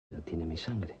tiene mi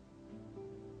sangre.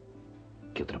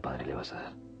 ¿Qué otro padre le vas a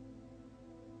dar?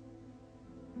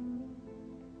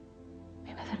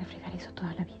 ¿Me vas a refregar eso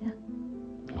toda la vida?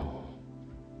 No.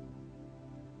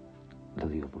 Lo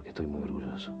digo porque estoy muy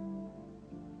orgulloso.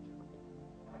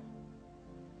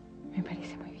 Me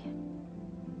parece muy bien.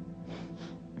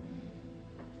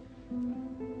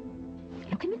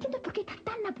 Lo que no entiendo es por qué estás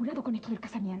tan apurado con esto del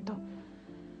casamiento.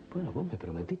 Bueno, vos me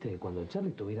prometiste que cuando Charlie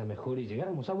estuviera mejor y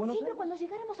llegáramos a Buenos Aires... Sí, pero cuando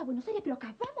llegáramos a Buenos Aires, pero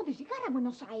acabamos de llegar a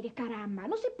Buenos Aires, caramba.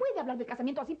 No se puede hablar del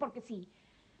casamiento así porque sí.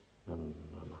 No.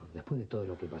 Después de todo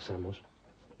lo que pasamos,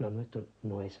 lo nuestro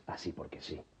no es así porque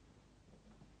sí.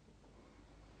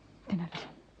 Tienes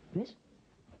razón. ¿Ves?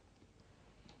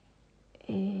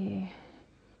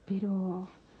 Pero...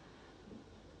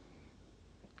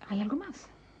 ¿hay algo más?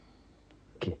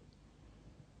 ¿Qué?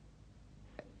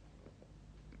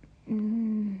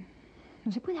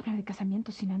 No se puede hablar de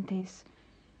casamiento sin antes...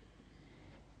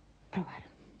 probar.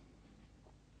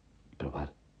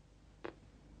 ¿Probar?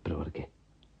 ¿Probar qué?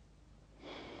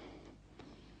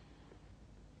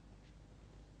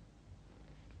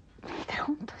 Estar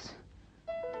juntos.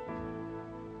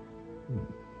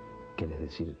 ¿Quieres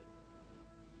decir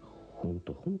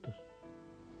juntos?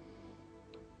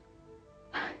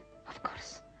 Of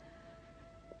course.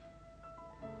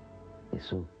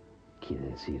 Eso quiere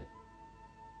decir...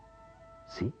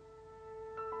 ¿sí?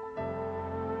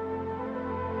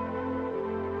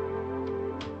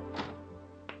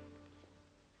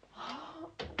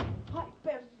 Ay,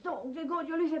 perdón,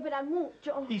 Gregorio, lo hice esperar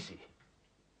mucho. ¿Y sí?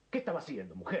 ¿Qué estaba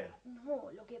haciendo, mujer?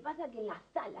 No, lo que pasa es que en la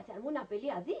sala se armó una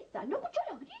pelea de esas. ¿No escuchó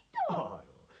los gritos? Claro.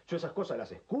 Yo esas cosas las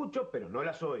escucho, pero no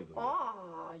las oigo.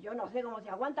 Ah, yo no sé cómo se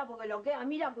aguanta porque lo que a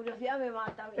mí la curiosidad me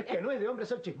mata. Mire. Es que no es de hombre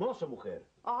ser chismoso, mujer.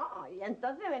 Ay,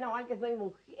 entonces menos mal que soy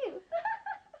mujer.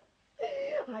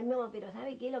 Ay, no, pero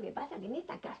 ¿sabe qué es lo que pasa? Que en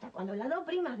esta casa, cuando las dos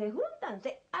primas se juntan,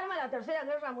 se arma la tercera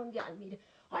guerra mundial, mire.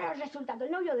 Ahora resulta que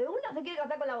el novio de una se quiere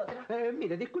casar con la otra.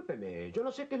 Mire, discúlpeme, yo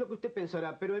no sé qué es lo que usted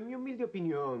pensará, pero en mi humilde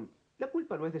opinión, la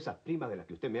culpa no es de esas primas de las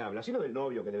que usted me habla, sino del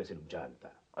novio que debe ser un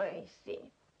chanta. Ay, sí.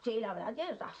 Sí, la verdad,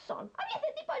 tienes razón. A mí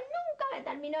ese tipo nunca me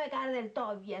terminó de caer del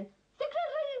todo bien. Se cree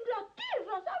rey de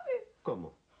Inglaterra, ¿sabe?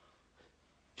 ¿Cómo?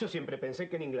 Yo siempre pensé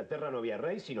que en Inglaterra no había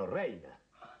rey, sino reina.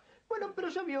 Bueno, pero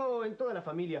ya vio, en todas las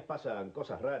familias pasan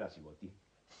cosas raras y botín.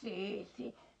 Sí,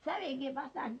 sí. ¿Sabe qué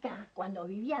pasa acá? Cuando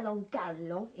vivía don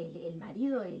Carlos, el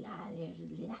marido de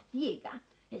la ciega,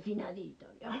 el finadito,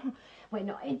 ¿vio?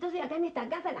 Bueno, entonces acá en esta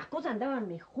casa las cosas andaban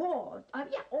mejor,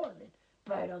 había orden.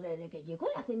 Pero desde que llegó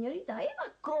la señorita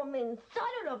Eva,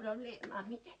 comenzaron los problemas,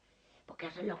 ¿viste? Porque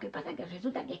eso es lo que pasa, que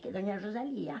resulta que es que doña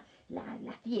Rosalía,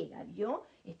 la ciega, ¿vio?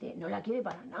 No la quiere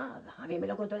para nada. A mí me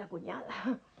lo contó la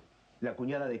cuñada. ¿La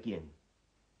cuñada de quién?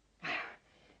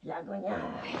 La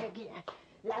cuñada de quién.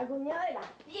 La cuñada de la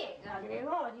ciega,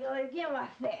 Gregorio. ¿De quién va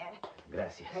a ser?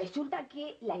 Gracias. Resulta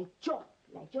que la echó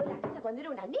de la casa cuando era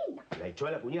una nena. ¿La echó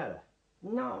a la cuñada?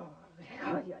 No,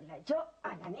 Gregorio, la echó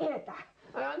a la nieta.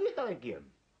 ¿A la nieta de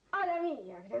quién? A la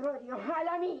mía, Gregorio, a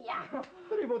la mía.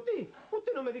 Pero ¿y Botí?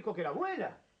 Usted no me dijo que era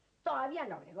abuela. Todavía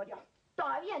no, Gregorio.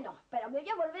 Todavía no. Pero me voy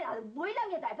a volver abuela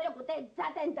mientras espero que usted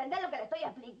trate de entender lo que le estoy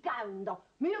explicando.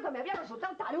 Mira que me había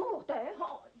resultado tarugo usted, ¿eh?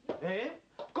 ¿Eh?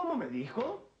 ¿Cómo me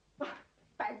dijo?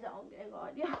 Perdón,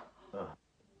 Gregorio. Ah,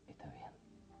 está bien.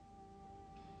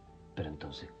 Pero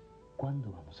entonces,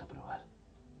 ¿cuándo vamos a probar?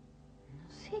 No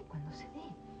sé, cuando se dé.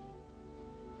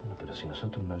 Bueno, pero si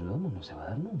nosotros no ayudamos, no se va a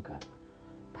dar nunca.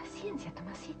 Paciencia,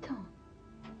 Tomasito.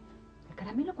 El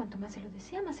caramelo, cuanto más se lo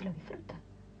desea, más se lo disfruta.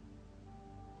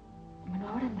 Bueno,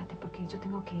 ahora andate, porque yo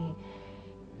tengo que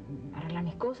arreglar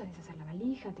mis cosas, deshacer la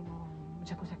valija, tengo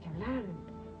muchas cosas que hablar.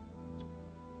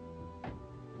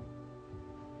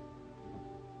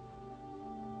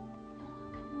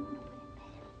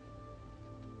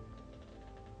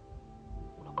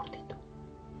 Uno cortito.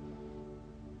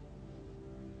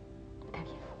 Está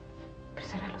bien, pero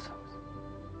cerra los ojos.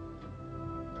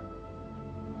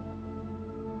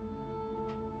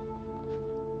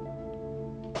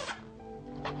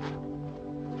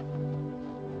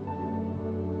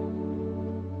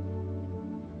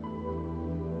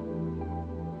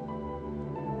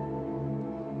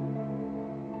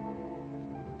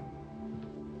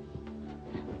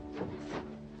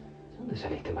 ¿Dónde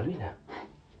saliste, Malvina?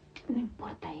 No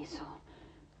importa eso.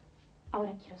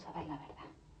 Ahora quiero saber la verdad.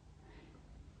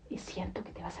 ¿Es cierto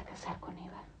que te vas a casar con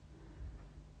Eva?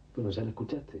 Bueno, ya la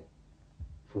escuchaste.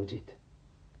 Fue un chiste.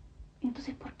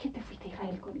 Entonces, ¿por qué te fuiste a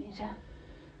Israel con ella?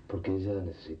 Porque ella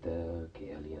necesita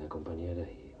que alguien acompañara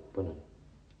y, bueno,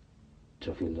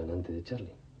 yo fui el donante de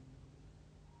Charlie.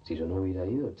 Si yo no hubiera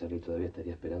ido, Charlie todavía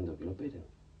estaría esperando que lo operen.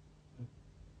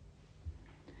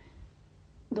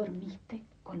 Dormiste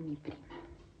con mi prima.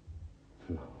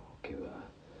 No, qué va.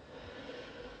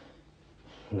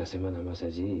 Una semana más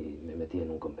allí y me metí en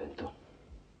un convento.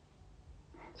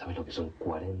 ¿Sabes lo que son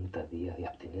 40 días de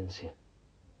abstinencia?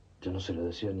 Yo no se lo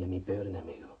deseo ni a mi peor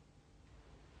enemigo.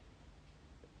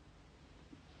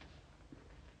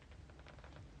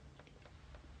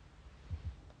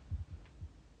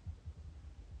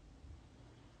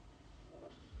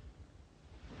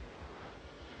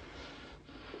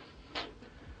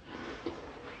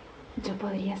 Yo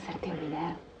podría hacerte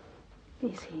olvidar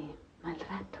ese mal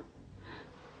rato.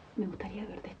 Me gustaría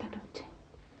verte esta noche.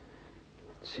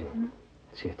 Sí,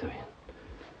 sí, está bien.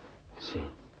 Sí.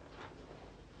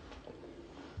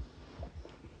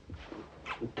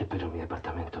 Te espero en mi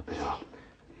departamento, pero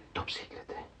top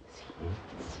secret. Sí.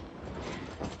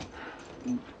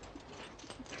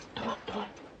 Toma, toma.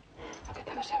 Aquí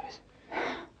están las llaves.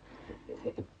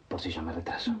 Por si yo me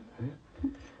retraso.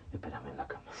 Espérame en la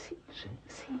cama. Sí. ¿Sí?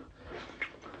 Sí.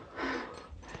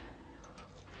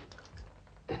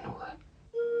 Desnuda.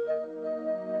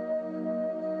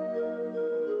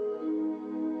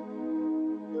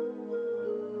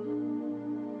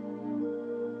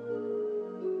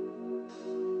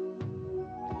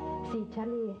 Sí,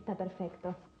 Charlie está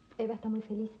perfecto. Eva está muy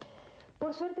feliz.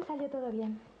 Por suerte salió todo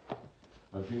bien.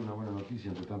 Al fin una buena noticia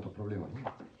entre tantos problemas, ¿no?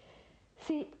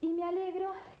 Sí, y me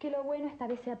alegro que lo bueno esta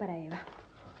vez sea para Eva.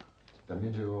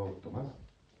 ¿También llegó Tomás?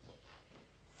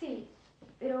 Sí,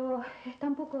 pero está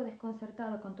un poco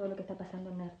desconcertado con todo lo que está pasando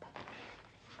en Nerta.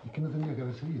 ¿Y qué no tendría que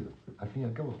haber seguido? Al fin y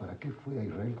al cabo, ¿para qué fue a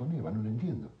Israel con Eva? No lo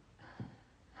entiendo.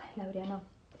 Ay, Laureano,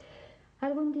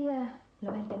 algún día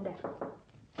lo va a entender.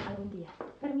 Algún día.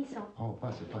 Permiso. Oh,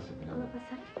 pase, pase, mira. ¿Puedo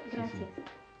pasar? Sí, Gracias. sí.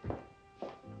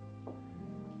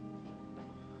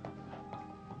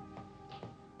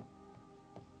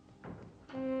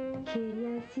 Quería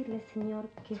decirle, señor,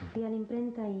 que fui a la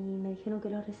imprenta y me dijeron que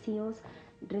los recibos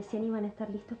recién iban a estar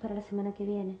listos para la semana que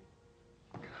viene.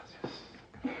 Gracias,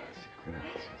 gracias,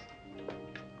 gracias.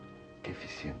 Qué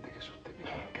eficiente que es usted, me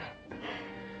encanta.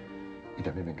 Y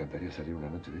también me encantaría salir una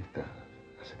noche de esta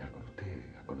a cenar con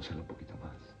usted, a conocerla un poquito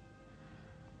más.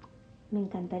 Me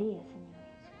encantaría, señor.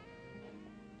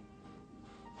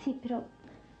 Sí, pero,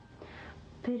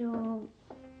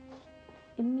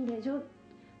 mire, yo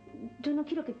no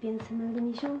quiero que piense mal de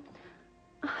mí. Yo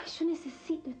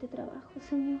necesito este trabajo,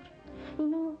 señor. Y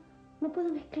no puedo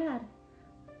mezclar.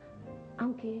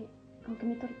 Aunque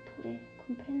me torture,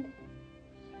 ¿comprende?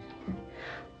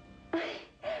 Ay,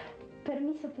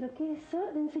 permiso, pero qué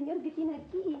desorden, señor, que tiene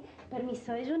aquí.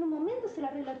 Permiso, yo en un momento se lo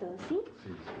arreglo todo, ¿sí? Sí,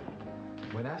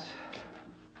 sí. Buenas.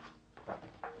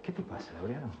 ¿Qué te pasa,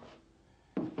 Laureano?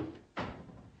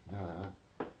 Nada.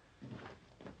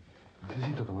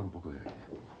 Necesito tomar un poco de aire.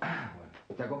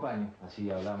 Bueno, te acompaño.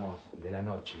 Así hablamos de la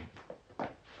noche.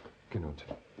 ¿Qué noche?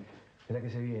 De la que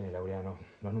se viene, Laureano.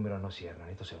 Los números no cierran.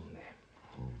 Esto se hunde.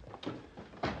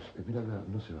 Mira,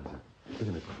 no se vaya.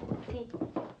 Espéreme, por favor. Sí.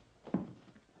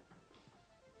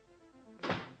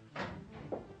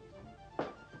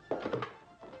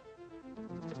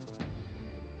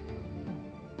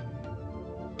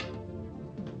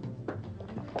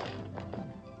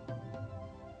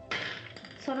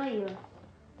 Son oídos,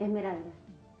 Esmeralda.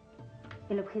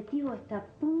 El objetivo está a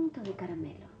punto de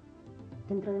caramelo.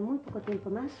 Dentro de muy poco tiempo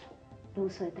más, lo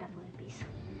uso de trapo de piso.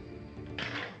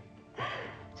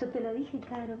 Yo te lo dije,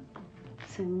 Caro.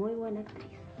 Soy muy buena actriz.